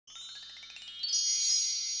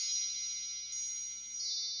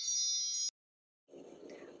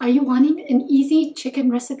Are you wanting an easy chicken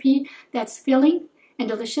recipe that's filling and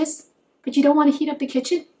delicious, but you don't want to heat up the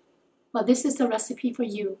kitchen? Well, this is the recipe for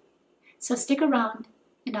you. So stick around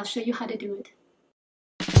and I'll show you how to do it.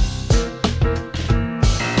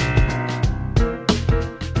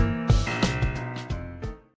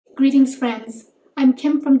 Greetings, friends. I'm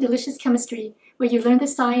Kim from Delicious Chemistry, where you learn the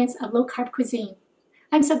science of low-carb cuisine.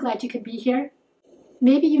 I'm so glad you could be here.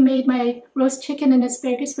 Maybe you made my roast chicken and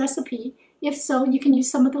asparagus recipe. If so, you can use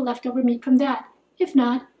some of the leftover meat from that. If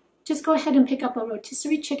not, just go ahead and pick up a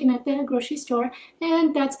rotisserie chicken at the grocery store,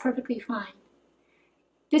 and that's perfectly fine.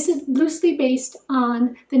 This is loosely based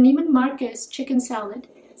on the Neiman Marcus chicken salad,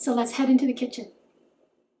 so let's head into the kitchen.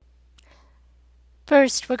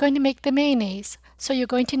 First, we're going to make the mayonnaise, so you're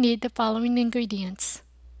going to need the following ingredients.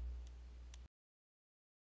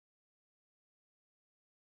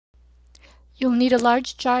 You'll need a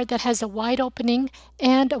large jar that has a wide opening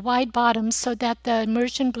and a wide bottom so that the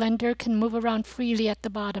immersion blender can move around freely at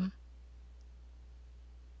the bottom.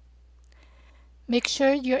 Make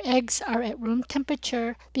sure your eggs are at room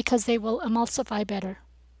temperature because they will emulsify better.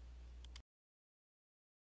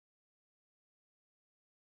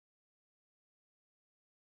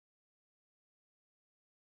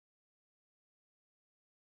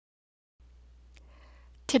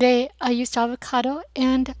 Today I used avocado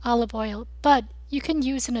and olive oil, but you can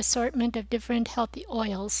use an assortment of different healthy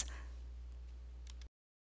oils.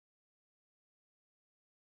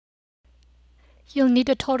 You'll need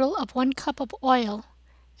a total of 1 cup of oil,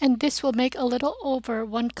 and this will make a little over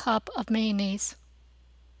 1 cup of mayonnaise.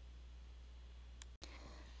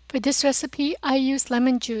 For this recipe I use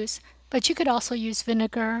lemon juice, but you could also use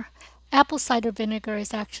vinegar. Apple cider vinegar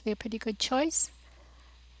is actually a pretty good choice.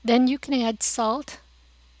 Then you can add salt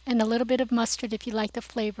and a little bit of mustard if you like the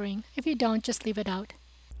flavoring. If you don't, just leave it out.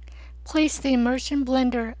 Place the immersion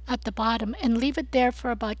blender at the bottom and leave it there for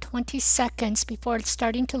about 20 seconds before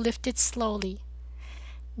starting to lift it slowly.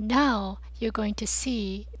 Now you're going to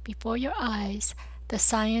see before your eyes the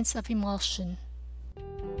science of emulsion.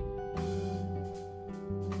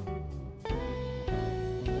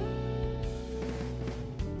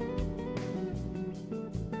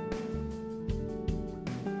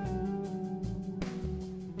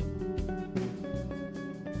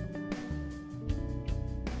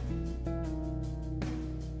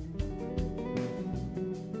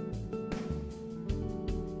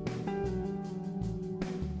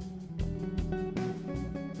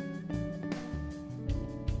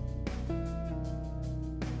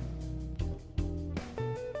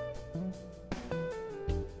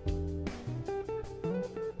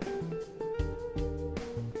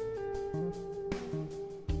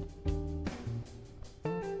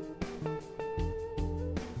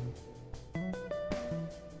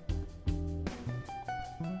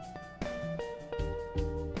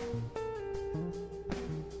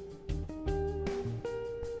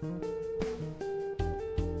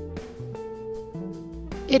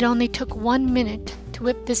 It only took 1 minute to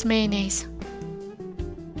whip this mayonnaise.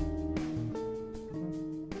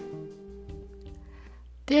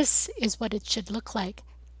 This is what it should look like,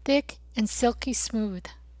 thick and silky smooth.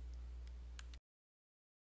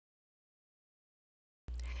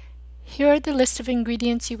 Here are the list of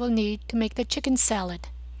ingredients you will need to make the chicken salad.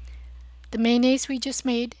 The mayonnaise we just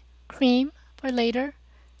made, cream for later,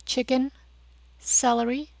 chicken,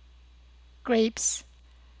 celery, grapes,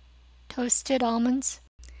 toasted almonds,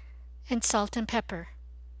 and salt and pepper.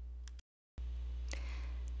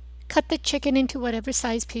 Cut the chicken into whatever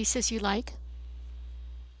size pieces you like.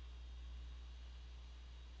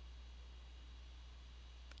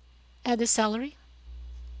 Add the celery.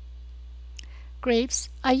 Grapes,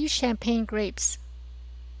 I use champagne grapes.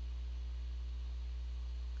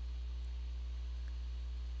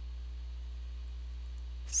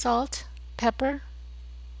 Salt, pepper,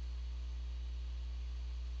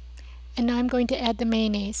 and now I'm going to add the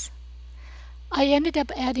mayonnaise. I ended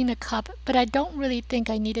up adding a cup, but I don't really think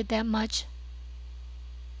I needed that much.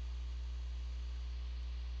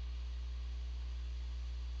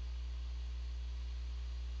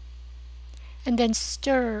 And then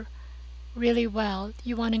stir really well.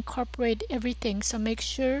 You want to incorporate everything, so make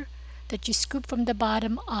sure that you scoop from the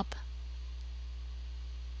bottom up.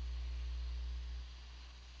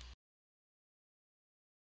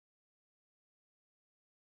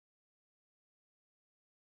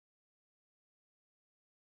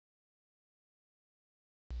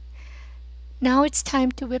 Now it's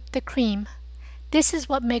time to whip the cream. This is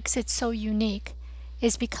what makes it so unique,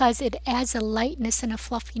 is because it adds a lightness and a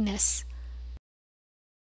fluffiness.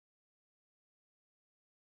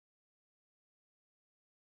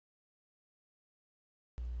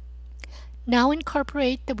 Now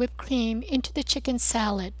incorporate the whipped cream into the chicken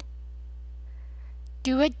salad.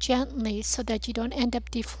 Do it gently so that you don't end up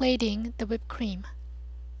deflating the whipped cream.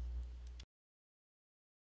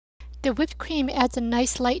 The whipped cream adds a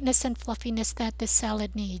nice lightness and fluffiness that this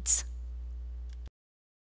salad needs.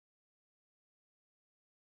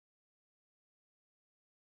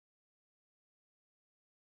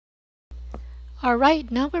 Alright,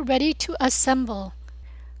 now we're ready to assemble.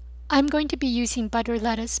 I'm going to be using butter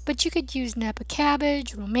lettuce, but you could use Napa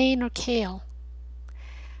cabbage, romaine, or kale.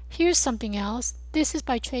 Here's something else. This is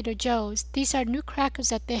by Trader Joe's. These are new crackers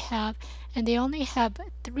that they have, and they only have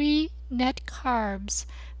 3 net carbs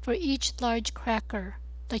for each large cracker,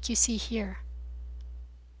 like you see here.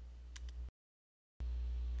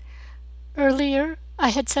 Earlier, I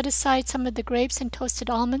had set aside some of the grapes and toasted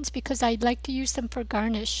almonds because I'd like to use them for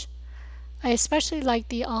garnish. I especially like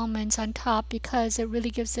the almonds on top because it really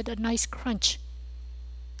gives it a nice crunch.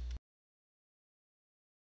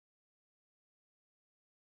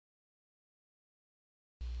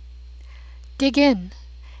 Dig in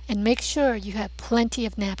and make sure you have plenty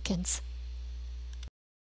of napkins.